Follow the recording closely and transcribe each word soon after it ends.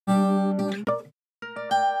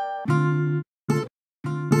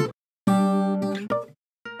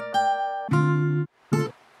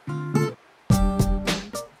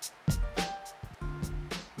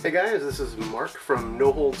Hey guys, this is Mark from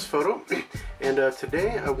No Holds Photo, and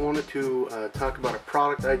today I wanted to talk about a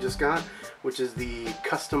product I just got, which is the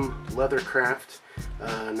Custom Leathercraft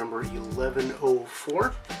number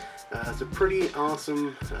 1104. It's a pretty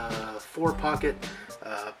awesome 4-pocket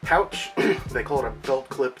pouch. They call it a belt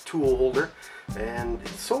clip tool holder, and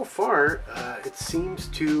so far it seems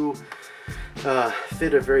to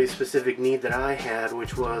fit a very specific need that I had,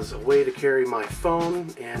 which was a way to carry my phone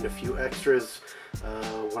and a few extras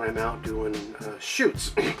when I'm out doing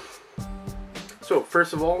shoots. So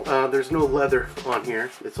first of all, there's no leather on here.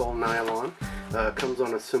 It's all nylon. Comes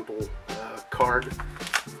on a simple card,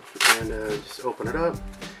 and just open it up,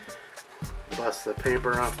 bust the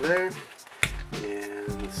paper off there,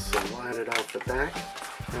 and slide it off the back.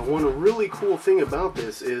 And one really cool thing about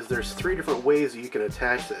this is there's 3 different ways that you can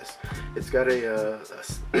attach this. It's got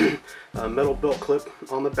a metal belt clip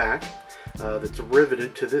on the back that's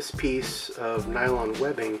riveted to this piece of nylon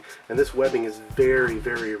webbing, and this webbing is very,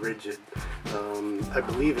 very rigid. I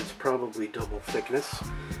believe it's probably double thickness,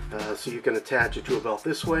 so you can attach it to a belt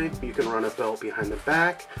this way. You can run a belt behind the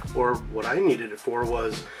back, or what I needed it for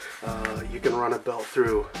was you can run a belt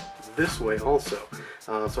through this way also.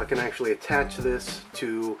 So I can actually attach this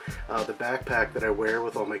to the backpack that I wear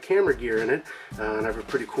with all my camera gear in it, and I have a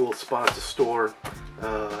pretty cool spot to store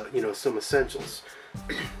you know, some essentials.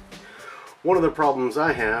 One of the problems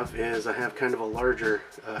I have is I have kind of a larger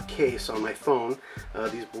case on my phone.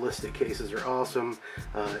 These ballistic cases are awesome.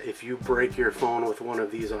 If you break your phone with one of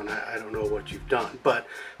these on, I don't know what you've done. But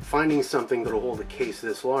finding something that'll hold a case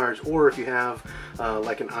this large, or if you have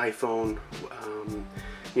like an iPhone,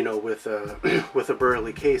 you know, with a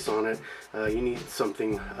burly case on it, you need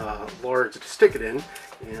something large to stick it in,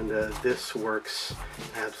 and this works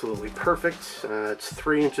absolutely perfect. It's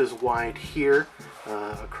 3 inches wide here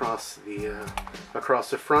across the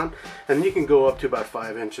front, and you can go up to about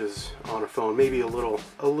 5 inches on a phone, maybe a little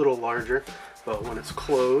larger. But when it's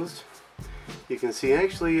closed, you can see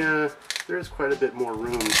actually there's quite a bit more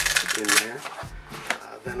room in there.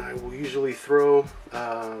 Then I will usually throw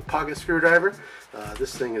a pocket screwdriver.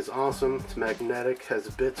 This thing is awesome. It's magnetic, has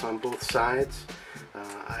bits on both sides.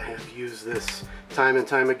 I have used this time and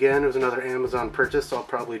time again. It was another Amazon purchase, so I'll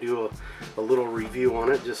probably do a little review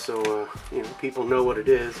on it, just so you know, people know what it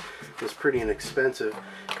is. It's pretty inexpensive.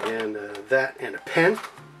 And that and a pen.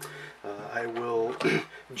 I will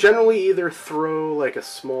generally either throw like a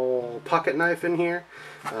small pocket knife in here,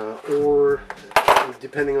 or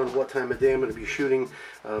depending on what time of day I'm going to be shooting,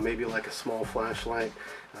 maybe like a small flashlight.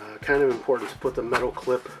 Kind of important to put the metal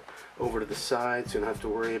clip over to the side so you don't have to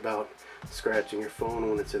worry about scratching your phone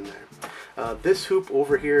when it's in there. This hoop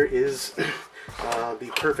over here is the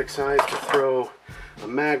perfect size to throw a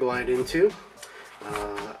mag light into.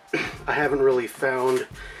 I haven't really found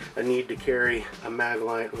a need to carry a mag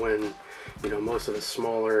light when, you know, most of the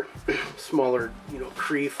smaller, you know,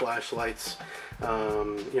 Cree flashlights, you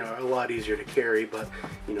know, are a lot easier to carry, but,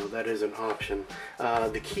 you know, that is an option.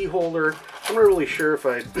 The key holder, I'm not really sure if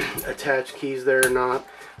I'd attach keys there or not.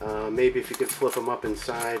 Maybe if you could flip them up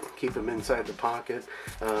inside, keep them inside the pocket,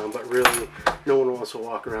 but really no one wants to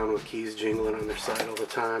walk around with keys jingling on their side all the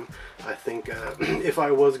time. I think if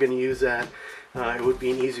I was going to use that, it would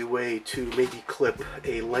be an easy way to maybe clip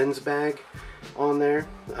a lens bag on there,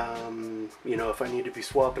 you know, if I need to be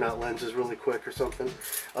swapping out lenses really quick or something.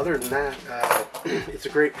 Other than that, it's a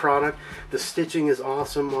great product. The stitching is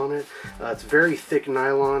awesome on it. It's very thick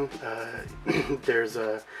nylon. There's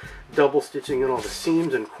a double stitching in all the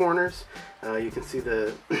seams and corners. You can see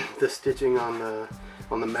the stitching on the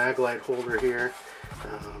mag light holder here.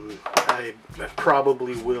 I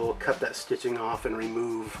probably will cut that stitching off and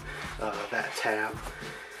remove that tab.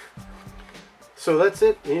 So that's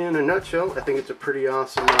it in a nutshell. I think it's a pretty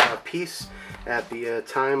awesome piece. At the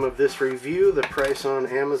time of this review, the price on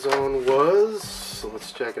Amazon was, so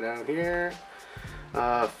let's check it out here,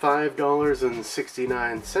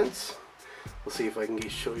 $5.69. We'll see if I can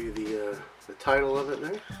show you the title of it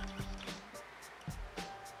there.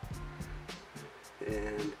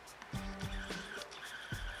 And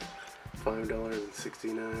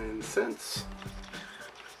 $5.69.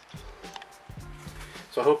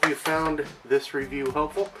 So I hope you found this review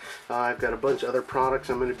helpful. I've got a bunch of other products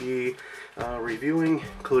I'm going to be reviewing,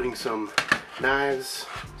 including some knives,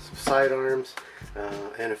 some sidearms,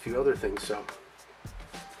 and a few other things. So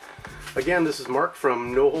again, this is Mark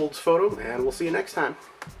from No Holds Photo, and we'll see you next time.